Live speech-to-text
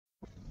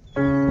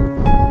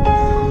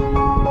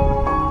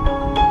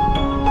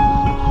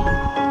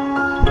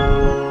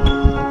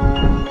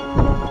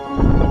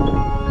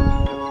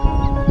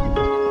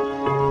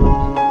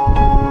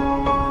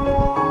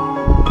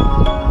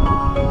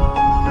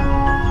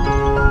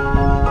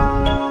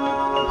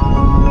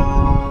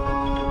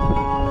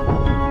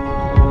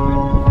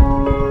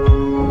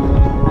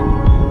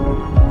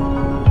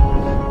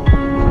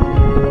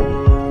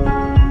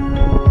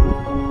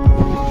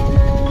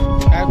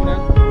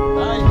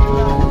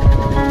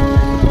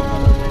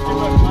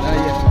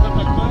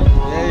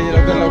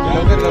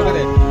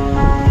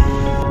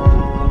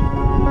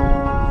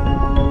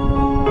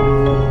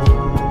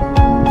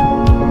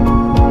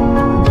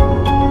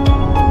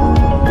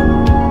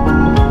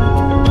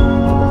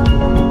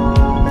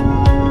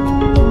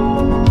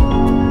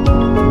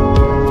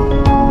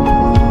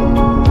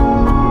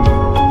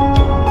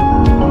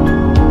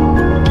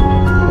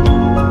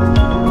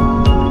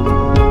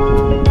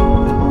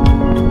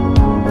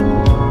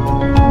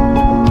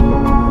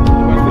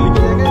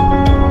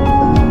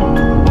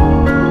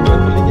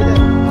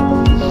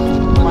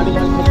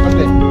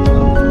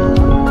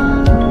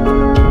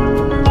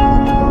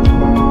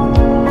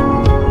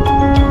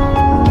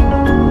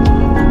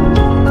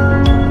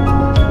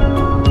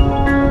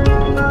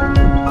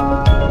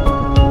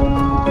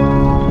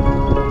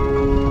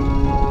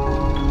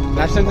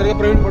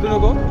प्रवीण पडू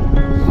नको.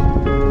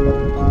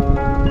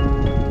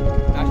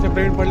 लास्ट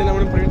प्रवीण पडलेला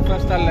म्हणून प्रवीण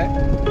फर्स्ट चाललाय.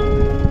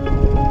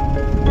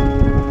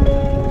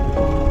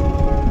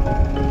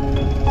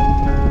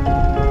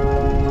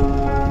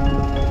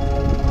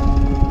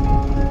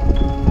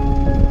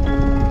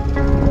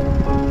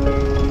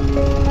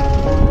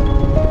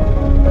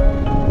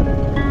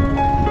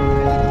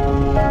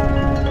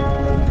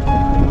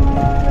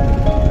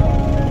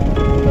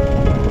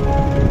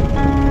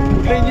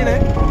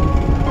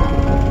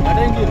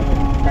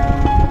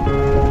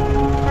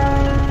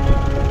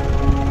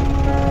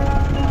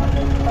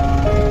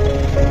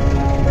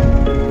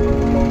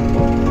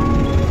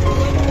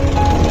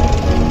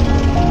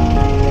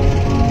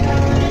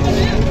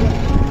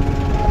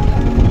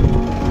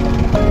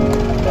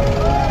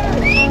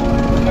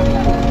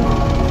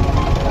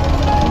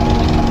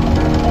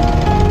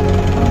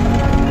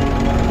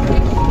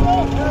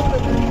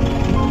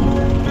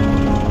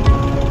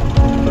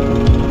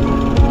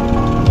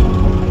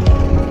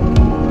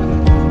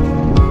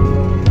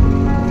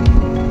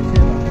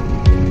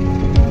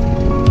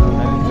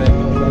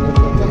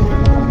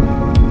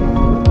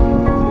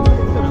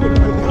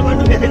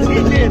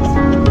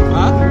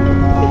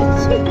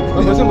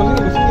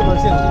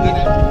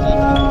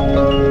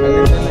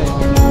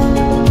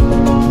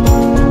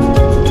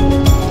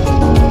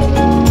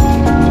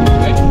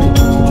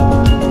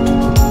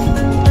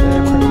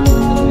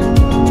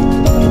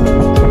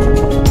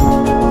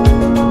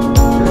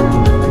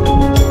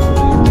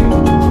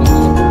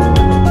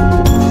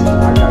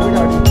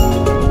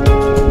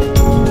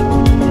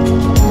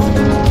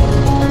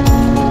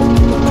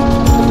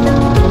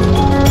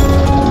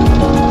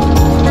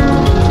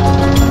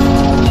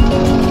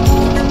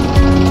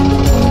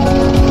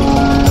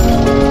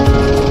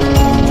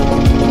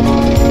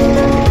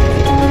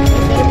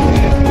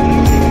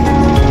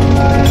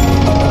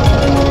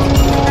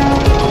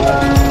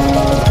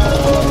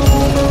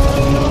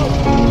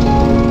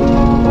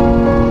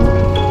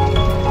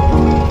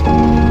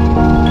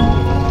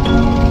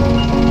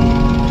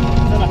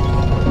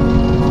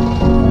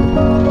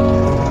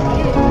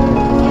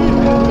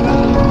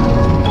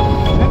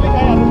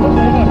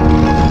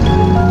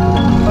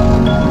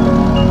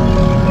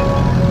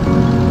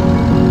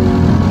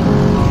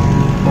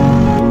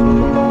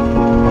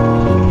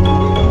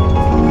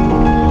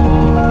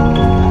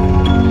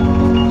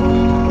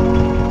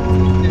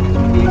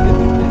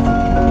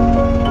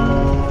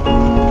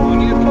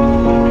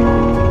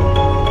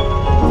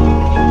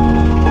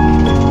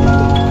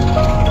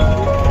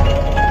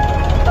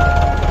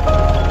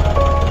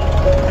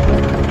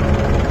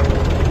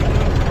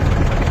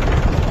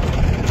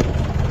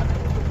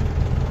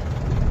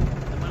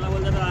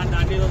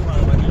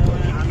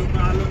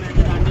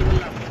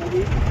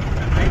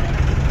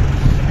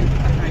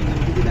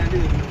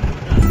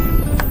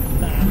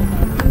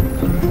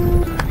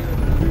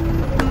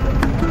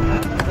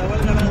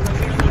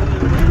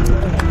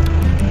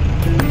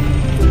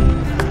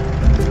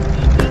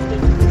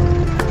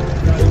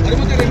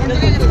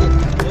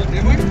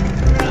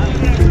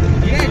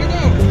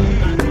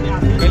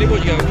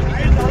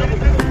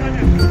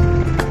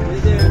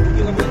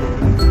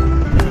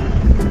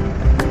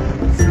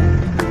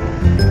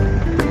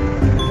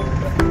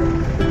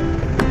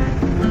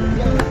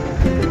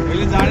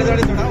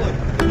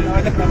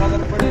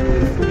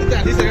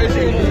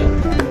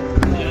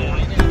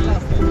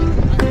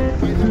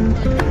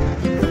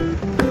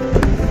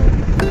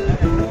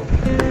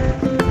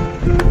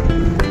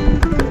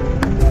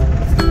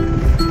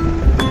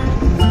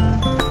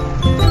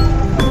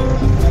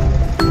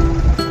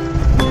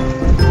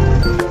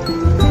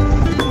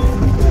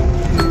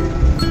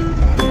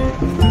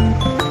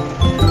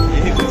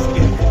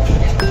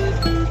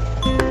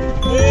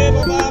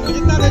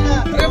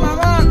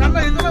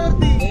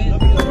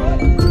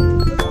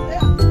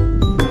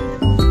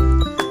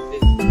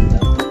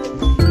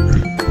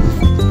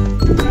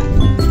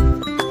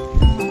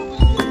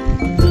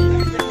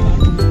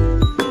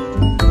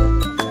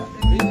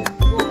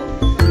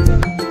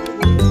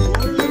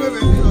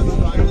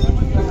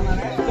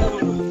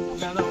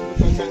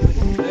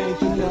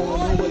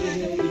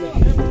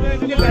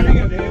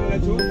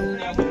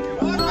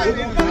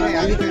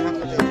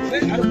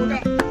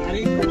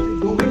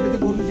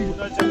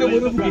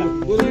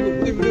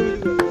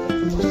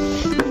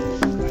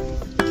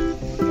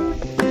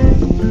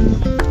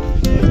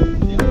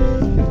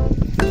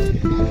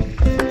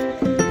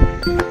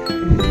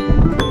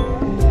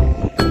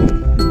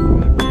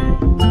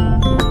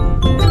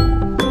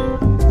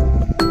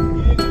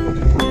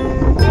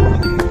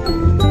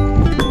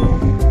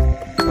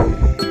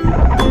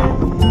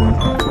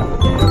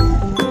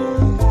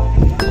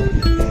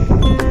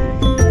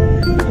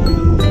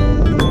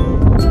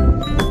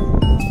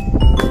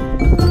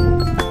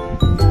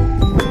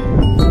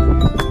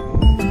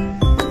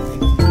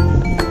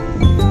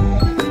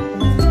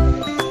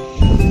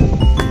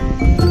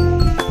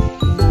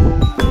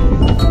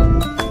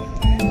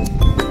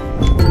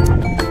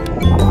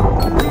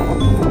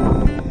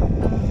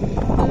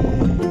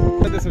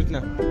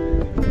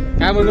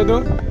 काय बोलतो तू?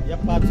 या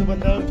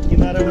पाचूबंधावर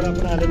किनाऱ्यावर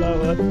आपण आलेलो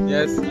आहोत.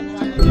 येस.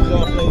 जो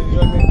आपला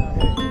एन्जॉयमेंट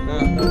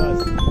आहे प्रवास,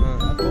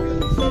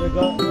 निसर्ग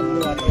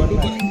वातावरण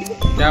आहे.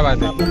 क्या बात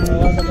आहे. आपण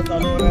प्रवास आता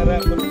चालू होणार आहे.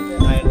 आपण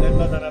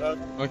आयर्लंडला जाणार आहोत.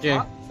 ओके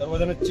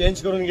सर्वजण चेंज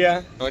करून घ्या.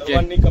 ओके.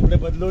 सर्वांनी कपडे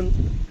बदलून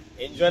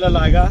एन्जॉयला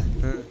लागा.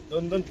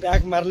 2-2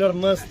 पॅक मारल्यावर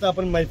मस्त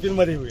आपण मैफिल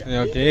मध्ये येऊया.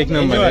 ओके. एक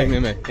नंबर एक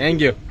नंबर.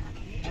 थँक्यू.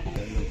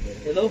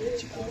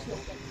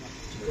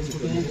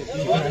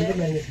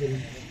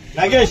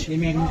 नागेश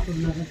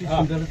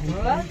नमस्कार.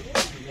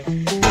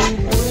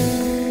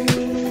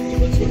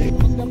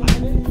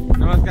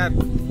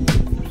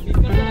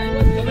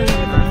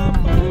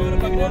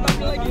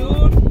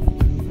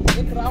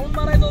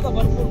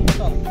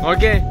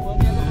 ओके.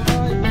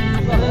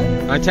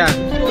 अच्छा.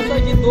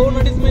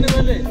 2-2.5 महिने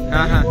झाले.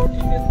 हा हा.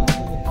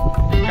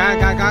 काय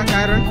काय काय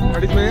कारण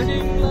 2.5 महिने?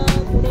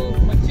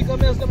 मच्छी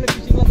कमी असल्यामुळे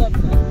फिशिंगला जात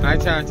नाही.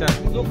 अच्छा अच्छा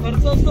जो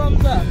खर्च असतो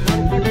आमचा तो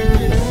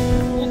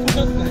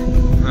सुटत नाही.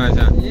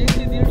 अच्छा. 1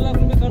 ते 1.5 लाख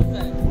रुपये खर्च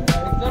आहे.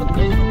 जर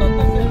ते सुटत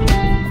नसेल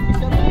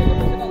खिशामध्ये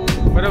पैसे घालायचे.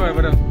 बरोबर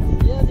बरोबर.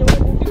 या जेवढे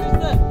मोठी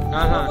दिसतात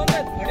हा हा.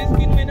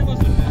 2.5-3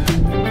 महिन्यापासून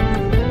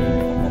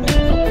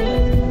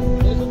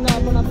ते सुद्धा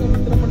आपण आपल्या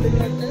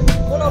मित्रमंडळीकडे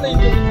बोलावलं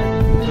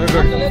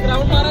इंजिनिअरिंगसाठी.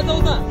 ग्राउंड मारायचा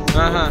होता.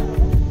 हा हा.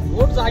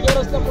 बोट जागेवर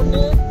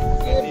असल्यामुळे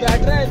ते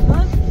बॅटरी आहेत ना,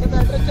 त्या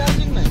बॅटरी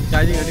चार्जिंग नाही,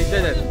 चार्जिंग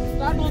रिचार्ज आहे.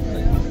 स्टार्ट होत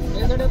नाही.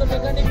 त्यासाठी आता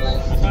मेकॅनिक आता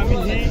आम्ही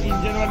ही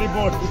इंजिनवाली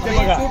बोट इथे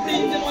बघा. छोटी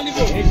इंजिनवाली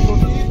बोट एक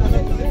छोटी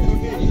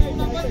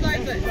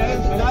जायचंय.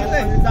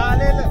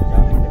 चालेल.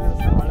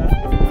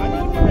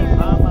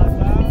 हा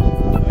माझा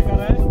पत्रकार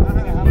आहे.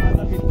 हा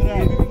माझा मित्र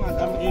आहे.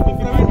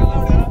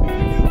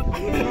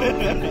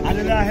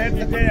 आलेला आहे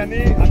तिथे आणि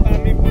आता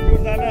आम्ही बोटवर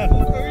जाणार.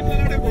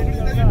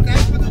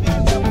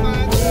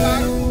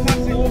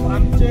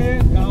 आमचे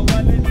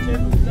गाववाल्यांचे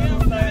नुकसान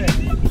होत आहे.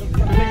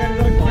 प्रत्येकाने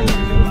जर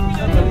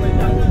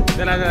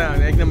चला चला.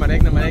 एक नंबर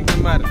एक नंबर एक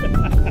नंबर.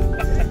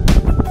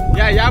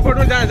 या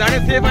फोटो जाणे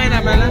सेफ आहे ना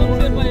आपल्याला.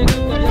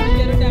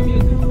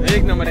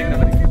 एक नंबर एक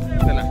नंबर.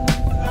 चला.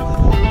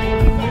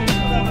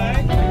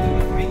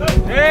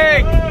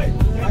 एक.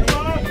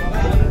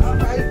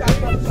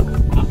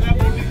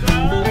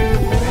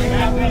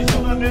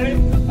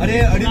 अरे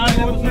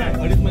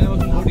 2.5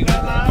 महिन्यापासून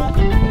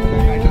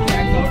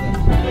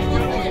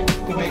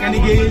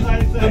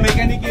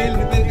मेकॅनिक येईल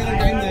रिपेअर करायला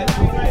टाइम जाईल.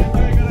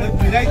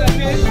 फिरायचं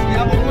असेल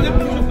या बोटमध्ये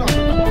फिरू शकतो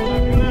आपण.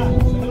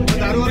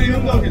 दारूवर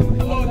येऊन जाऊ.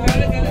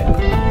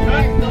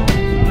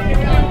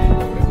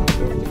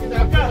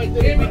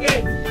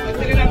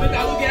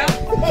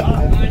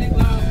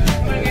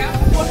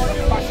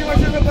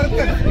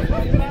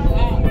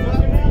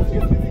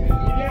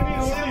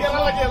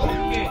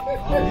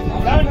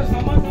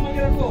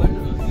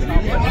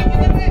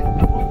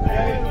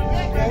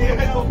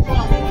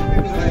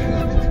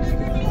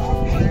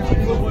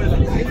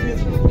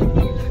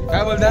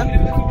 काय बोलता?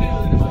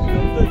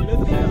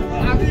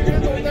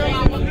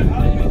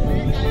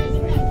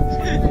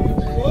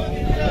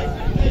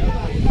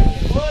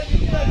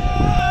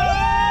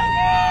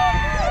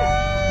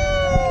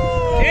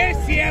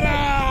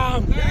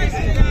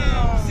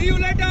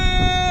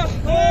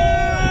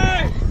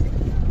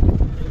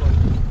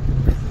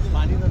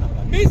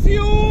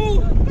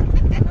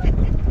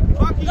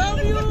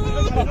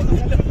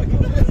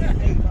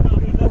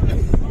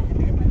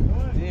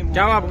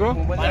 क्या हुआ आपको?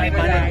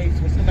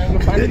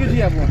 पानी क्यों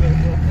चाहिए आपको?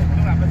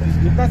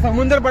 इतना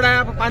समुद्र पड़ा है,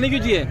 आप पानी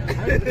क्यों चाहिए?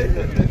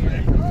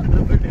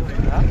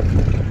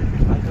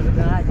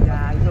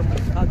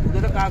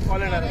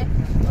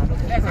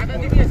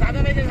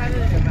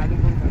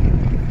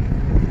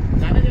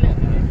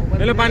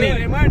 चलो पानी.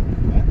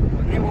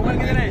 मोबाईल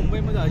किती नाही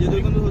मुंबईमध्ये अजय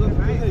देवगण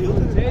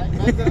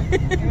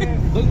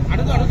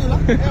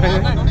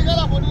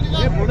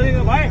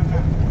भाई.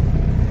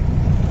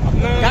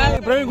 क्या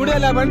प्रवीण कुठे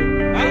आले आपण?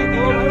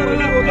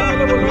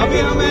 अभी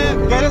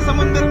हमें गहरे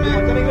समंदर में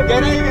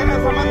गहरा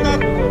समंदर.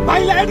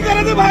 भाई लैंड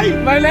करा दे. भाई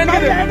लैंड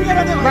कर दे.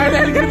 भाई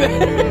लैंड कर दे.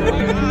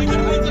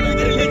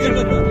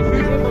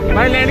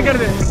 भाई लैंड कर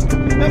दे.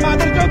 मैं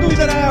मादर क्यों तू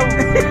इधर आया हूँ.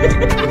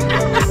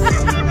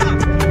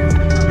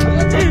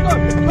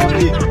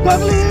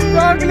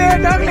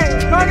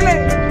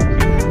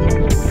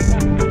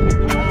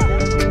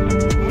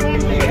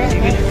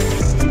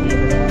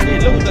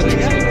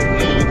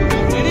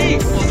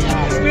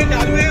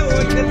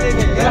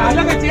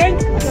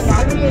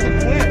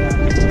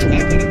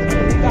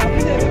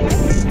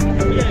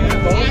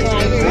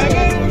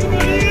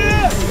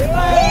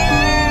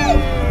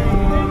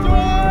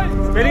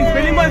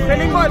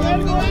 Spelling ball.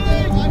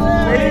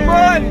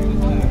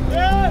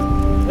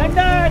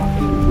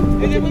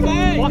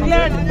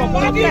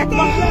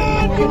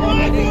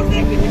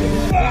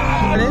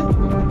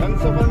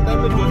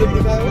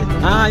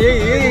 हाँ ये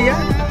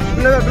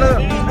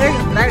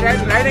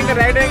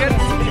राइट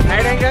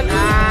एंगल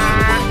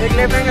एक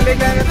लेफ्ट एंगल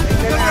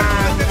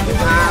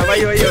हाँ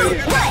वही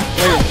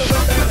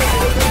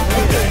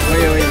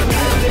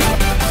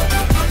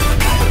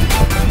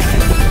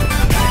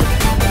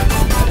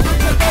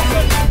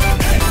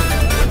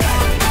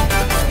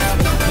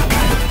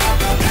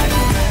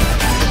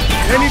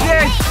नीचे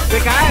ते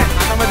काय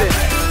हातामध्ये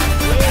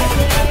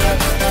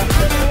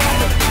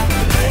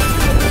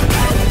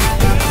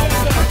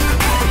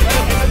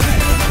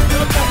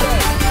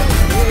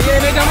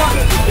ये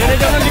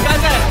जमा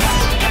निकालता है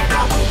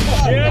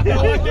ये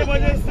दवा की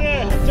वजह से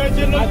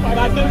अच्छे लोग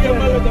बाथरूम के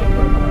अंदर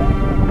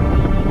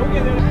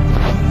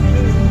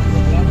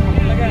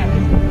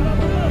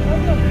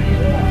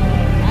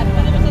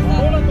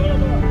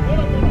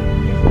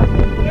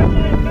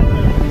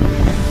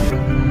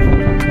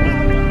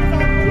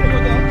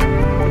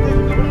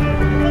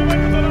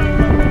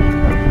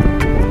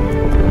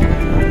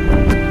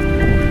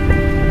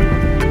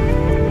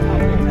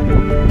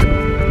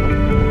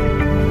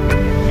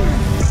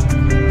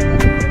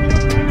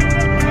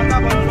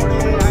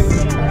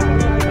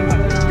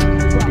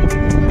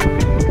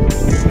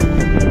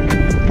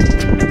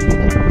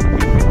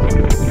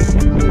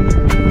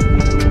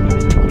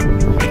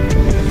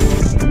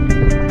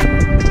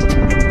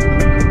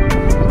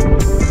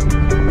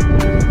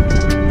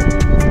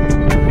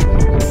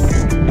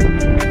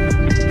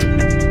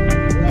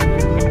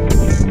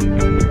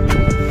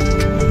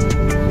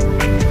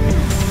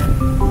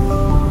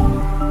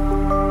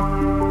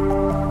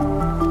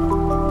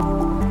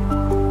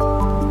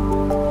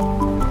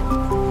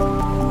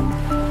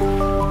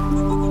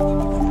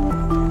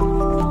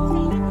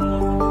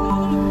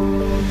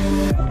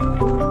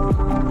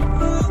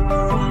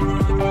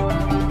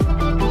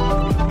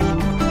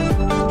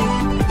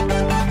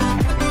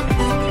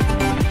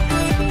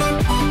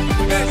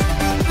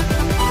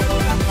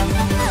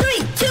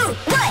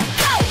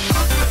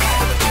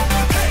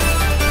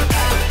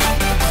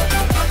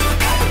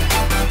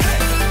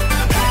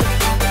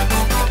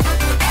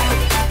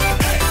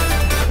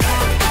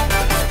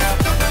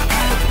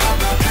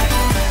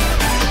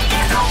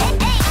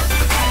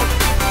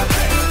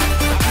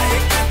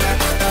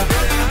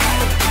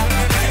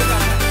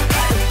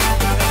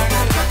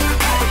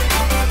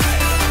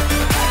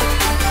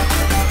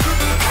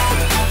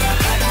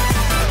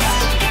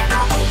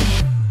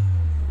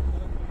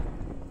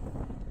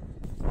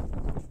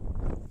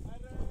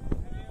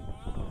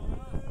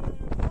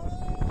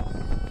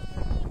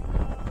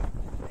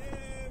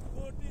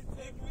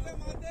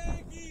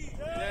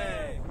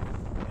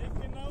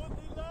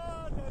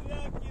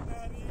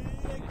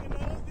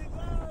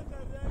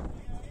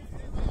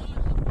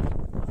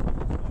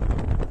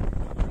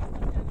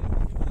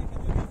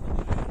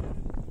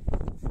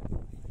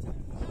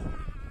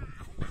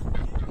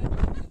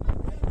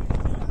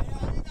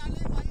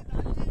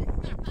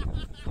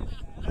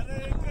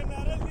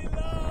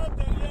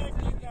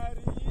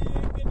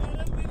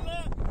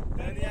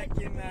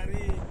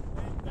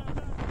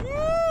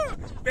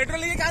पेट्रोल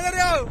लेके कहाँ कर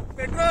रहे हो?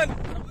 पेट्रोल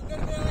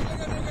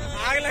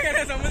आग लगा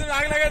रहे, समुद्र में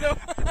आग लगा दो।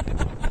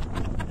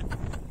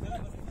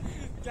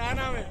 क्या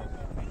नाम है?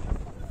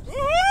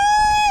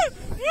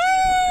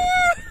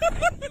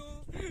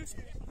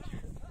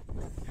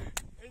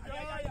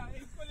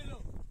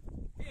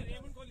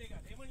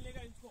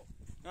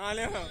 हाँ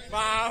ले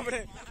बाप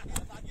रे,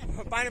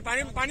 पानी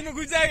पानी पानी में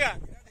घुस जाएगा।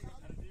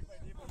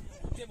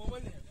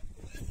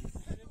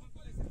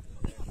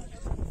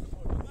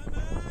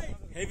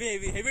 हेवी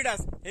हेवी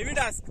हेवी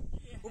टास्क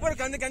ऊपर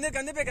कंधे कंधे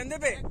कंधे पे कंधे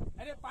पे।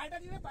 अरे पायटा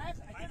नहीं पाया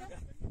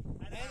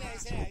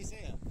ऐसे ऐसे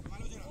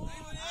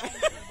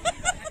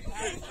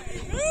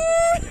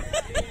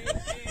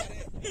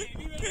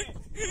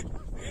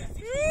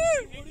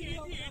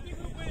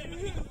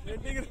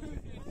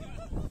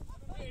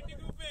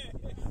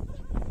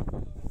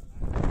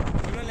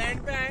लैंड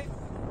पे आए।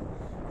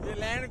 ये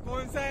लैंड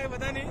कौन सा है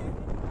पता नहीं,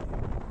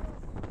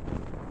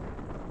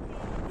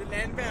 ये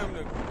लैंड पे है हम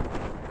लोग।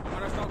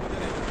 हमारा स्टॉप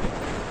उधर है,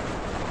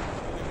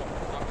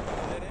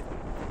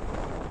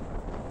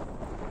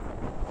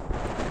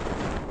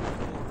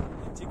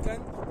 चिकन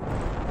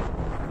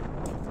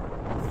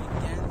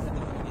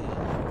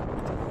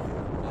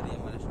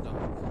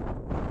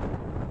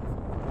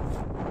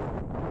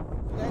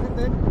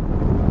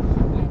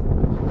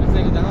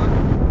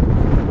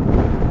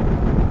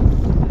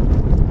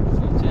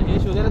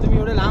तुम्ही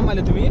एवढे लांब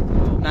आले, तुम्ही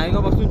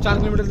नायगाव पासून 4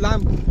 किलोमीटर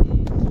लांब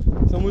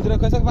समुद्र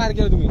कसं पार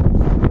केलं तुम्ही?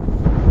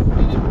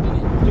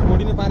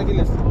 बोटीने पार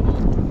केलंस।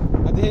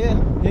 आता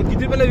हे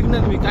किती रुपयाला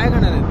विकणार तुम्ही? काय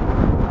खाणार आहे?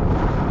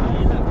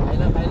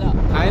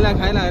 खायला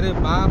खायला अरे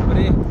बाप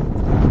रे,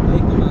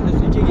 एक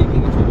माणूस एक एक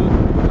शोधून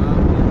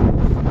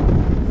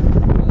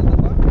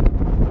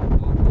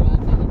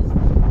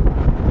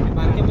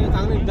मार्केटमध्ये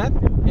चांगलं विकतात।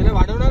 याला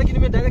वाढवणार की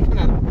तुम्ही डायरेक्ट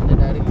खाणार?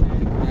 डायरेक्ट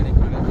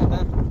खाणार आता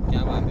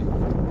क्या बात आहे।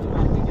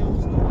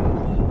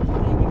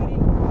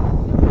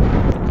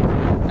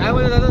 काय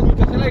बोलत दादा, तुम्ही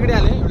कशाला इकडे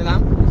आले एवढे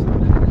लांब?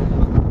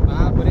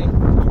 बाप रे,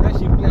 एवढ्या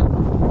शिपल्या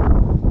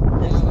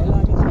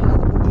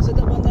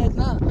बंद आहेत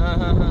ना।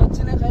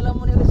 मच्छी नाही खायला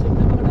म्हणून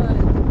शिपल्या पकडणार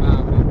आहेत।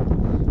 बाप रे,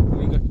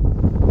 बिकट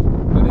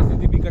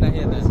परिस्थिती बिकट आहे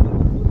आता,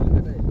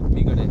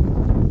 बिकट आहे।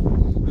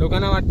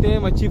 लोकांना वाटते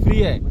मच्छी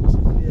फ्री आहे,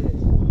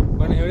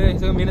 पण एवढे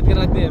सगळं मेहनत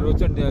करायला लागते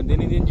रोजचं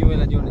दैनंदिन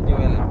जेवायला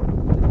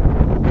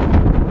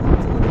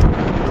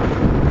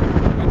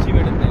मच्छी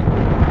भेटत नाही।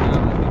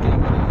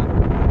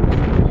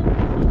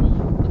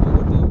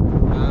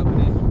 बाप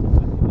रे,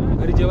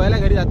 जेवायला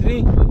घरी रात्री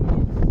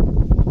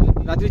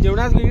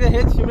जेवणाच इकडे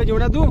हेच शिमला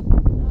जेवणा तू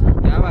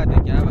क्या बात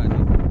आहे क्या बात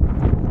आहे.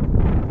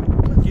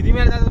 किती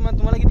मिळाले दादा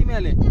तुम्हाला किती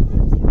मिळाले?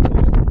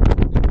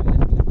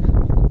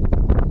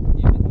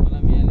 तुम्हाला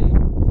मिळाले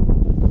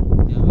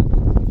क्या बात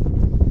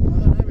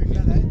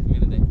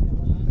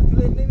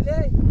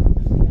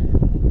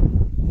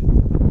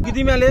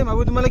किती मिळाले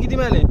बाबू तुम्हाला किती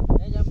मिळाले?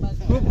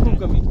 खूप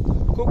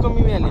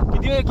कमी मिळाले.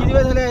 किती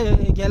वेळ झाले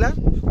घ्यायला?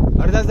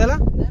 अर्धा तास झाला?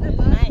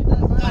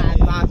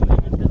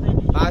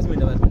 5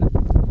 मिनिटं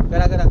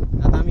करा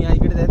आता आम्ही या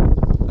इकडे जाईल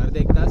अर्धा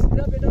 1 तास.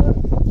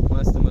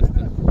 मस्त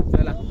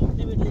चला.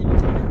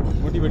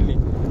 मोठी भेटली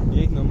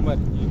एक नंबर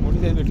मोठी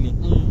साईज भेटली.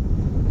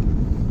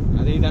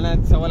 आता ही जाणार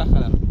 1.25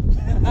 लाखाला.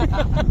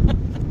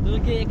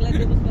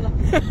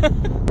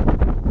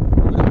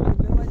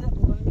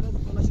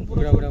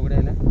 उघडा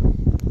याला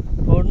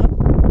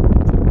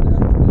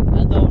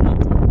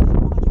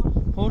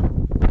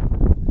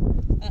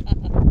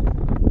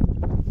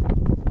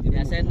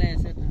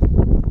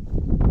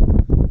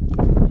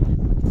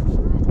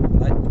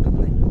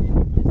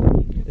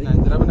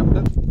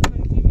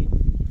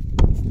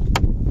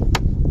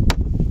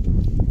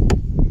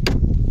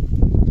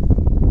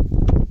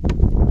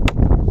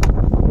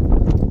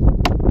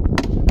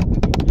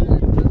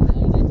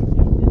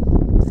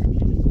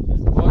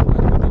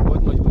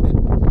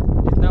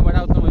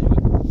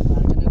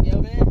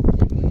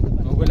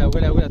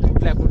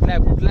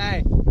फुटलाय.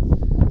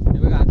 हे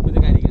बघा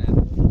आतमध्ये काय निघणार.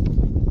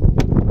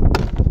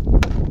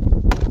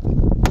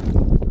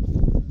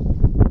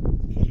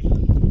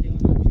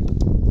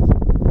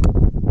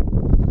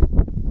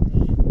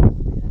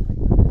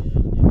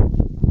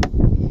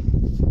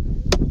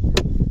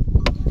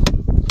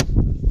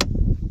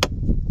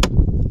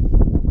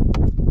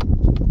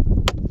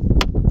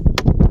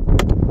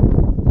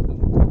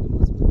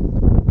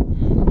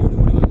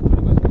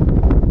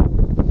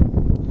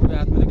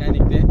 आतमध्ये काय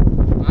निघते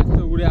आज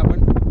तर उघडे आपण.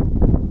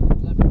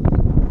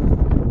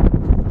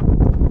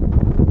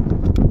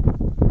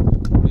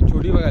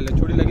 छोटी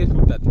लगेच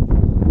फुटतात.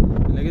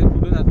 लगेच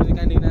फुटून आतमध्ये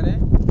काय निघणार आहे?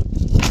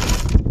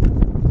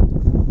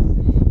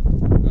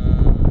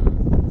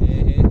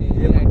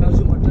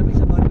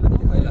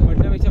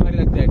 म्हटल्यापेक्षा भारी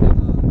लागते आयटम.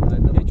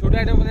 हे छोट्या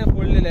आयटम मध्ये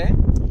फोडलेलं आहे.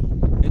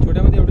 हे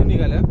छोट्यामध्ये एवढं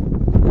निघालं.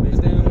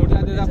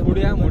 मोठ्या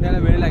फोडूया. मोठ्याला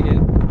वेळ लागेल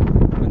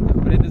पण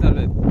प्रयत्न चालू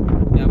आहेत.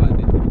 त्या बात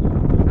आहे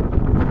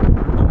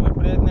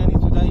प्रयत्नाने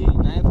सुद्धा ही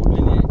नाही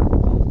फुटलेली आहे.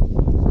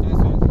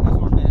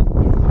 सोडणे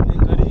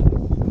घरी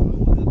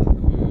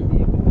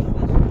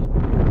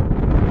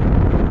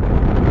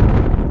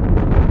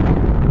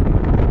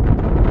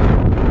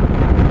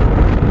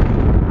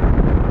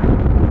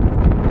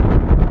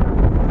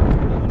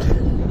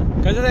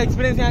कशाचा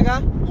एक्सपिरियन्स आहे का?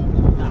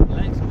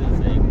 चांगला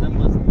एक्सपिरियन्स आहे एकदम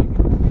मस्त.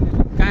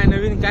 काय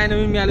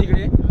नवीन मिळालं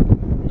इकडे?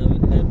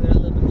 नवीन काय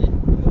मिळालं म्हणजे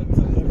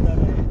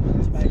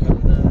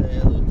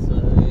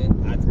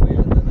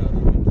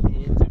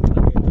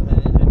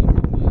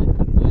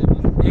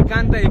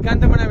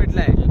एकांतपणा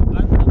भेटलाय.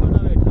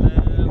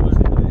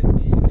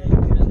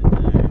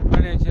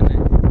 टेन्शन नाही.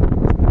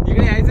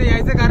 इकडे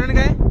यायचं कारण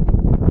काय?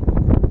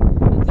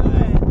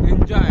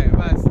 एन्जॉय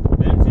बस.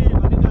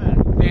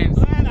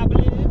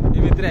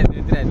 मित्र आहेत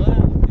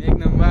एक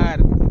नंबर.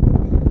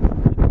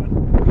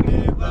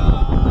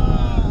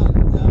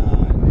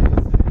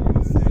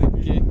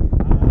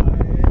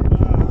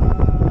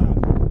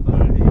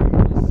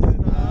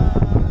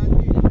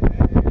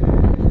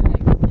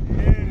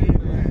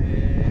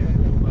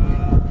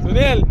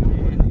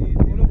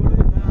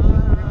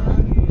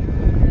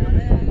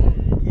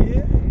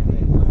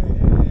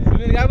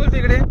 सुनील काय बोलतो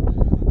इकडे?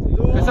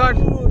 कसं वाटत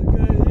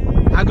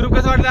हा ग्रुप?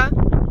 कसा वाटला?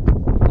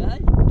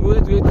 तू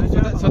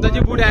स्वतःची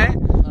पुढे आहे.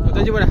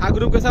 हा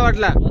ग्रुप कसा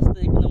वाटला?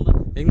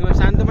 एकदम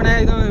शांतपणे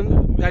आहे.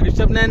 एकदम काय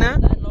डिस्टर्ब नाही ना?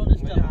 नो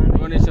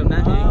डिस्टर्ब ना.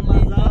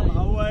 माझा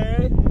भाऊ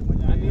आहे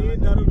आणि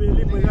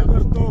दारूबेली मजा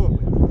करतो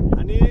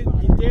आणि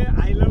इथे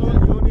आयलंडवर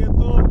घेऊन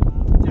येतो.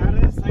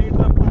 चारही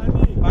साईडला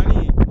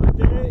पाणी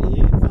म्हणजे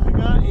ही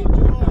जागा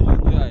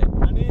एन्जॉय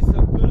आणि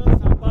सगळं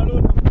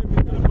सांभाळून आपले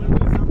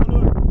मित्रमंडळी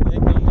सांभाळून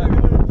एक नंबर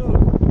येतो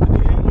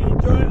आणि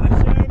एन्जॉय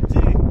अशी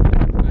आमची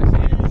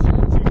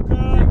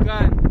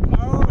chicken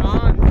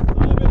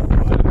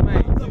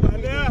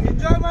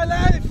enjoy my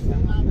life.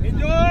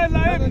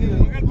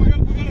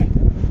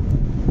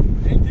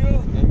 Thank you.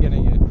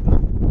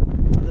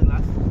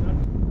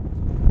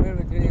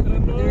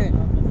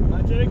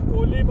 माझे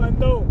कोहली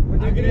बांधव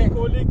नागरी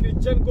कोहली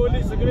ख्रिश्चन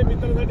कोहली सगळे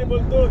मित्रांसाठी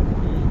बोलतो.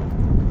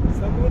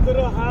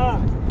 समुद्र हा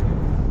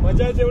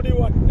मजा जेवढी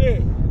वाटते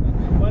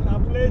पण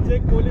आपले जे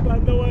कोहली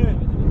बांधव आहे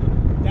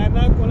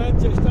त्यांना कोणाची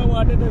चेष्टा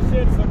वाटत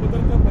असेल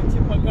समुद्रात मच्छी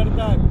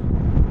पकडतात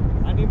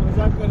आणि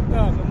मजा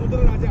करतात. समुद्र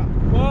राजा.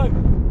 पण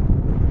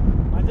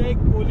माझा एक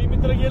कोहली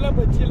मित्र गेला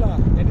मच्छीला.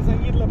 त्यांनी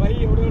सांगितलं भाई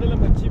एवढ्या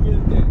मच्छी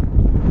मिळते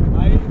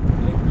भाई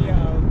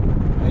आण.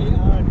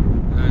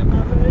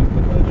 माझा एक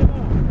मित्र गेला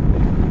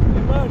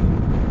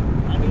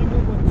आणि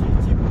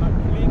मच्छीची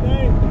फाटली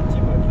नाही. मच्छी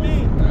फाटली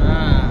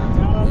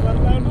 4,000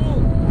 लाडू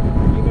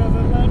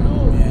 3,000 लाडू.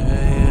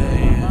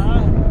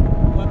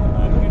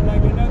 मार्केटला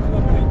गेला तुला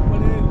माहित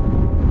पडेल.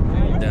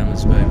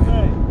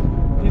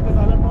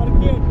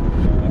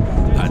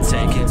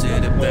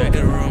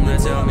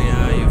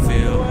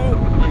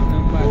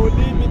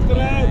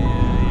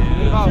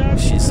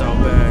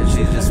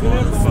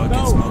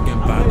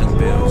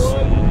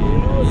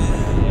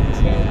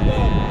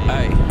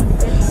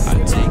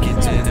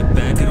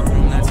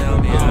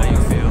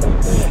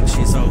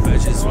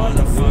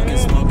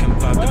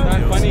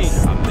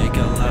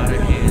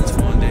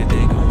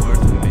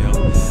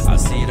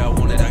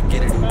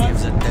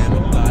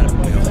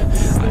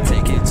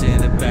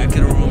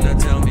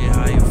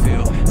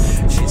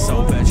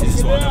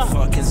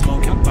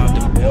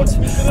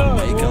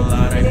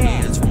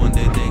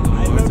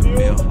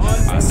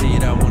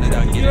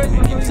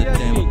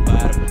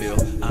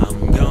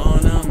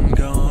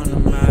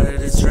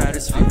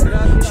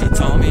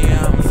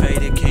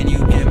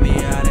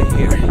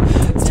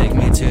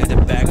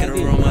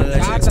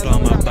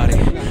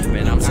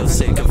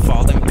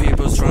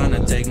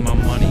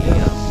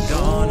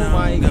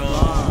 माय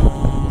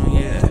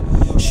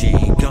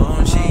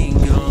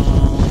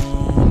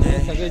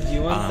सगळे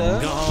जिवंत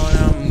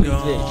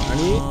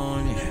आणि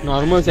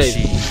नॉर्मल साईज,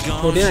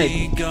 छोटे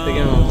नाहीत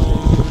सगळे नॉर्मल.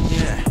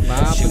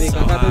 बापरे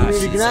काका, तुम्ही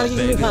विकणार की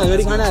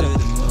घरी खाणार?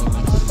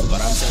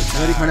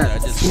 घरी खाणार.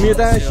 तुम्ही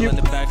आता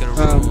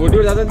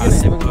बोटीवर जातात की नाही?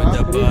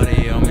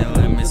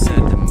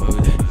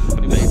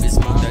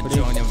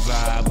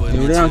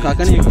 एवढे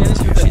काकाने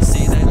एकट्याने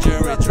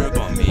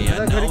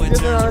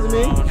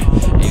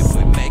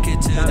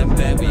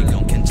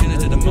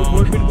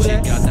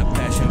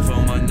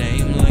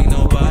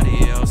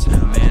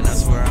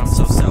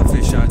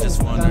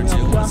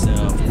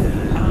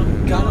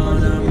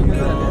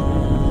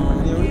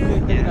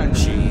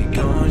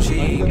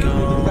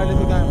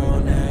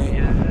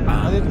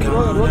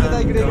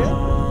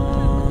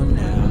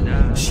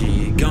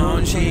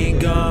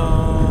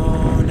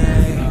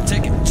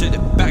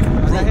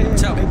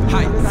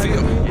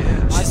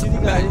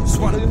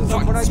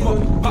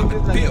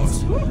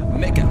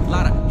Making a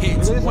lot of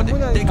hits, one day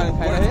they gon'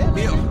 worth a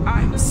bill.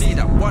 I see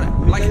that water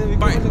like a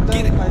bite,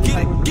 get it, get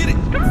it, get it.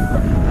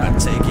 I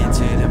take it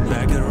to the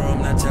back of the room,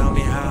 now tell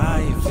me how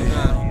you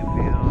feel.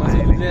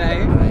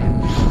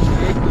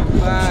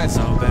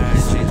 So bad,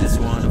 she just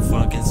wanna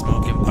fucking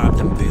smoke and pop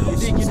them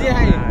pills.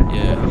 Yeah,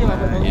 yeah,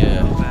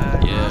 yeah.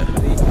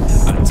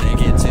 I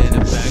take it to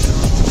the back of the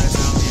room, now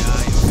tell me how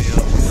you feel.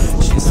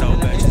 She's so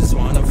bad, she just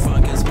wanna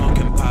fucking smoke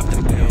and pop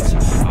them pills.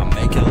 I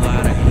make a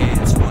lot of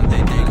hits, one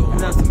day they gon'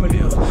 worth a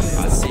bill.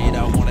 I see it,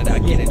 I want it, I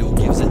get it, who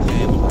gives a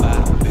damn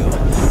about a bill?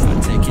 I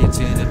take it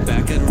to the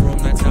back of the room,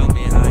 now tell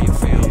me how you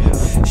feel.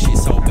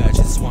 She's so bad,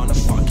 she just wanna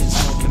fucking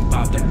smoke and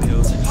pop them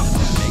pills. I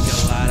make a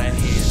lot of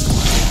hits,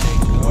 one day they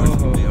gon'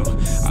 worth a bill.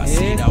 I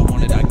see it, I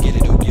want it, I get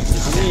it, who gives a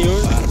damn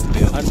about a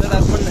bill? अर्धा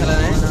तास पण झाला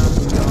नाही.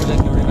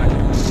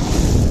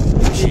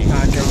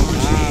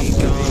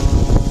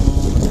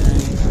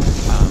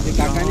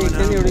 काकाने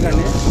एकट्याने एवढे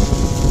काढले.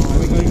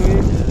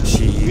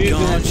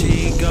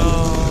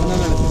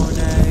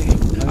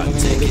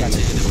 आम्ही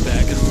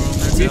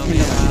कमी कमी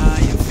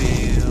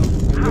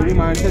एवढी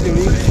माणसं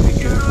तेवढी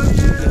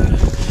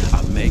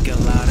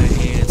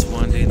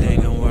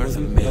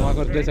जमा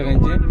करतोय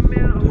सगळ्यांचे,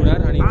 धुणार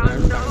आणि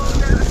काढून टाकणार.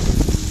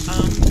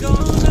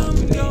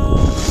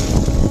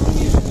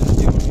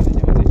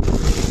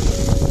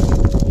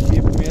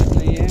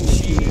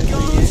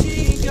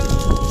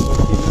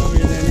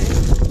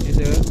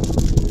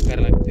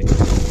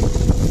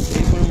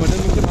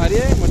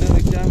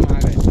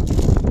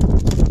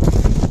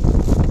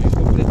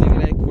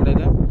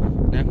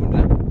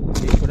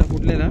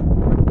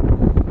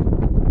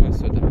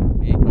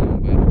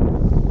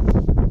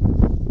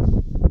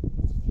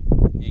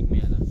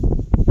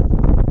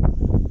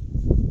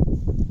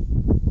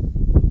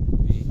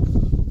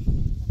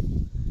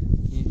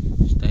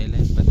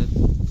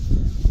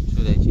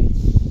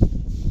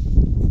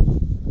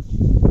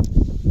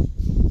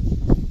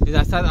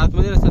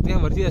 आतमध्ये असतात का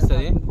वरती असतात?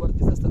 हे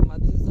वरतीच असतात,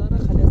 माझे जरा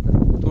खाली असतात.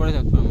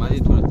 थोडं माझे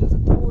थोडं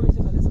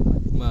थोडेसे खाली असतात.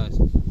 बस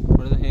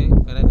थोडंसं हे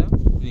करायचं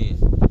मिळेल,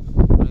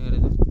 थोडं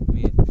करायचं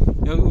मिळेल.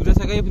 उद्या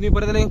सकाळी तुम्ही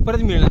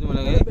परत मिळणार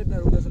तुम्हाला काय?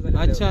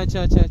 अच्छा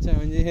अच्छा अच्छा अच्छा,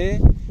 म्हणजे हे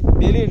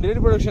डेली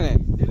प्रोडक्शन आहे.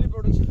 डेली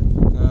प्रोडक्शन आहे.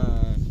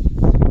 हां,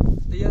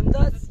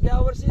 यंदाच या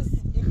वर्षी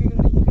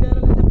इकडे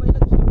आलं नाही, पहिला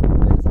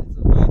असायचं.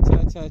 अच्छा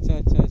अच्छा अच्छा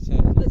अच्छा अच्छा,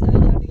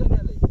 या ठिकाणी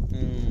आलंय.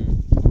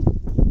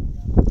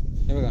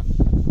 हे बघा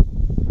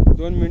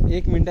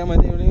 1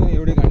 मिनिटामध्ये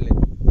एवढे काढले.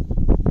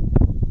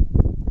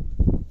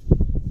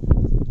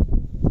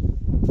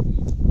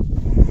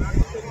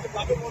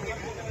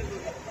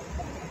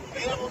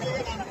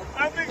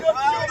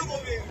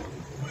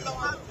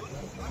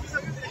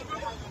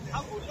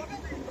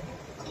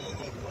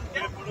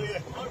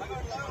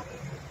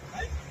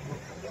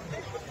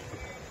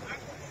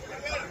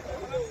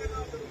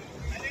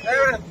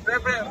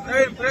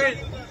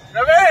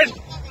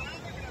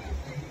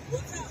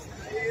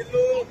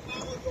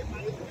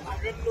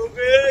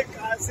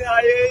 कहाँ से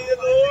आए ये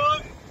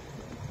लोग?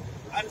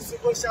 और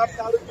सुबह शाम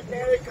दारू पीते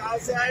हैं, कहाँ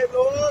से आए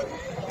लोग?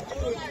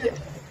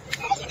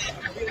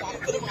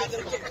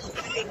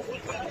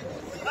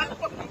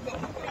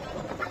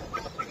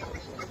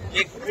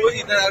 एक रोज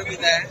इधर दारू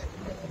पीता है,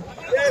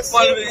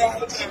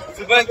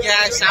 सुबह क्या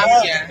शाम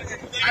क्या,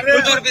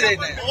 कुछ भी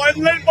देता है.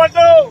 ऑनलाइन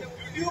पढ़ो,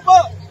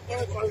 यूट्यूबर.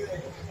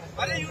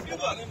 अरे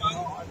YouTuber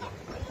Ghasal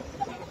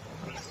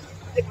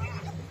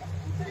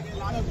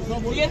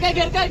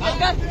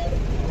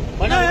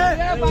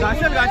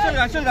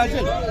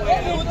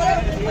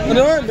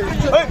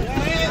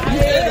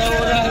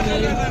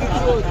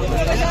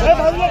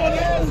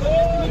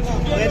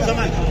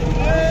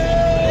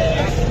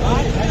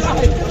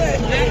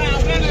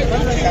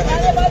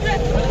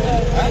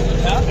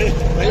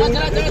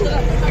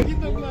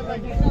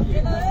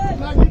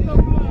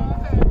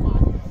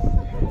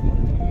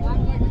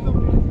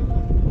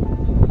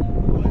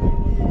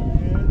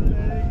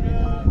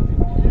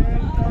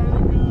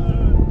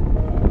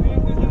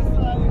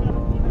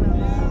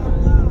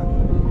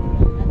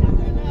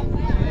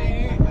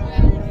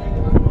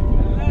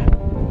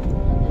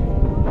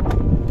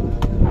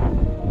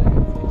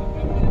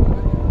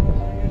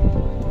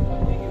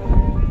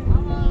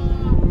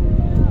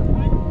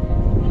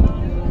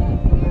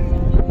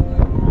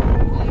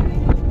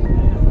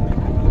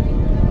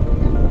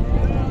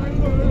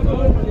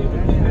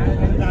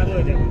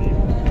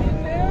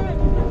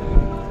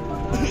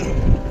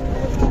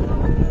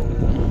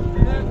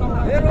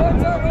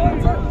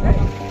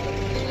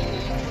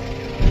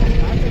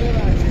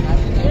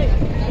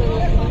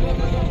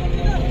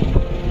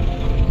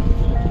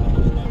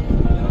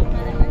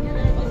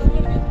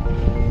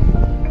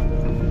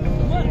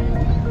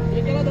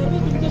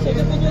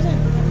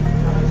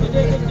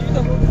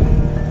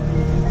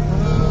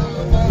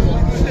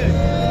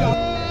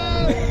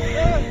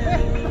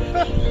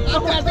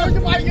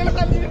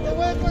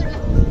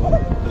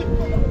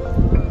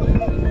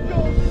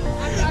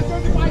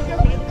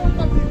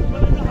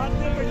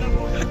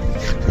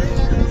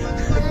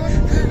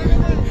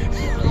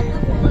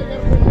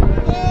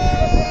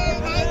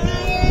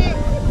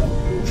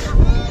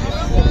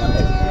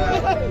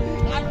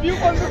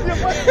Thank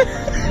you.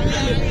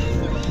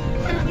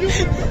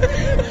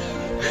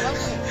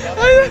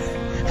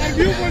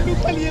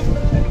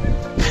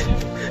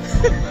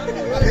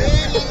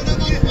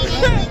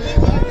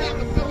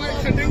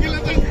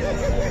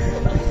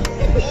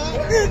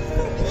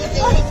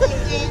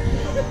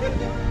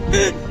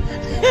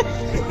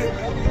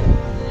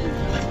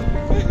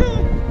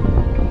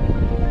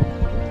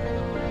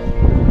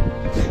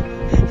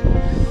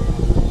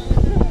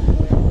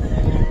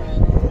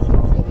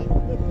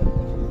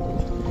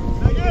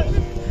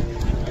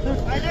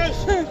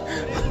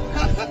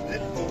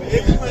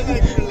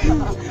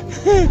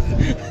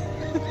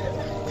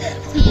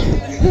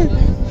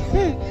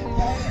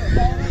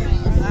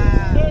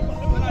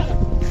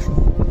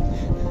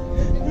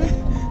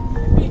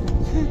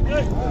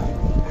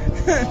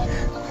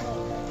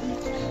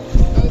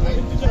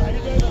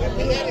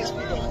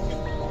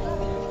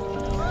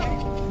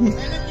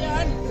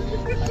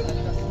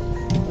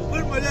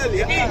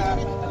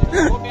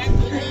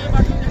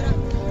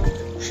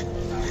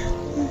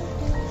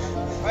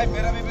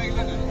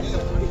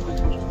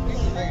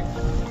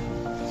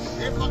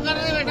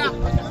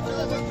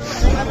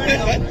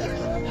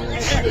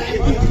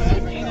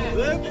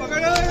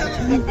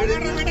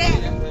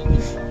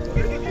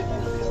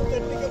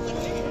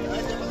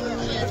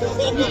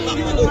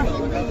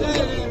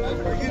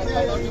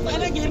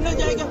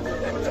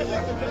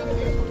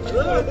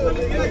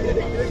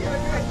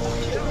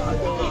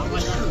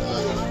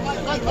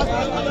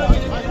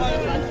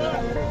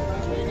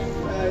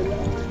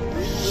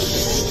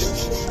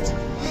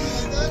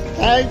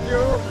 Thank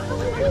you.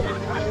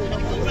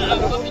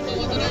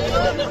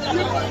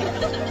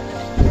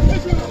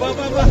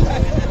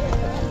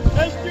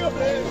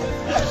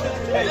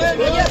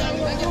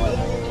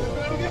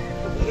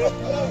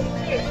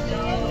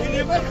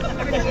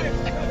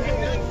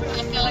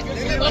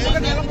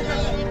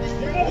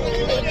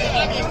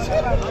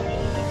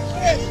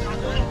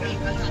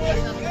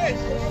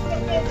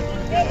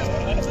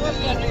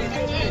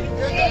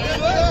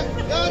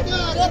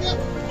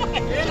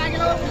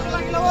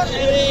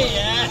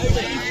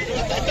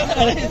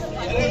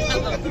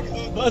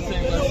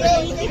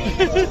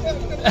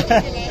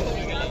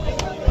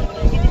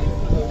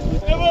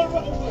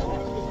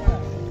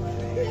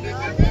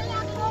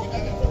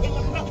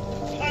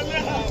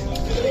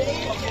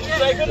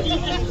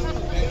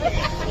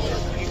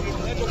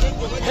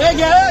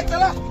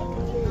 चला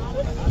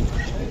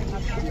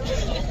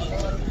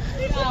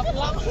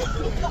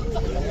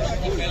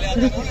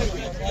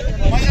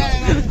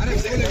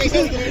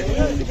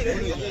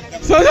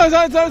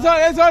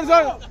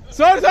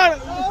सोड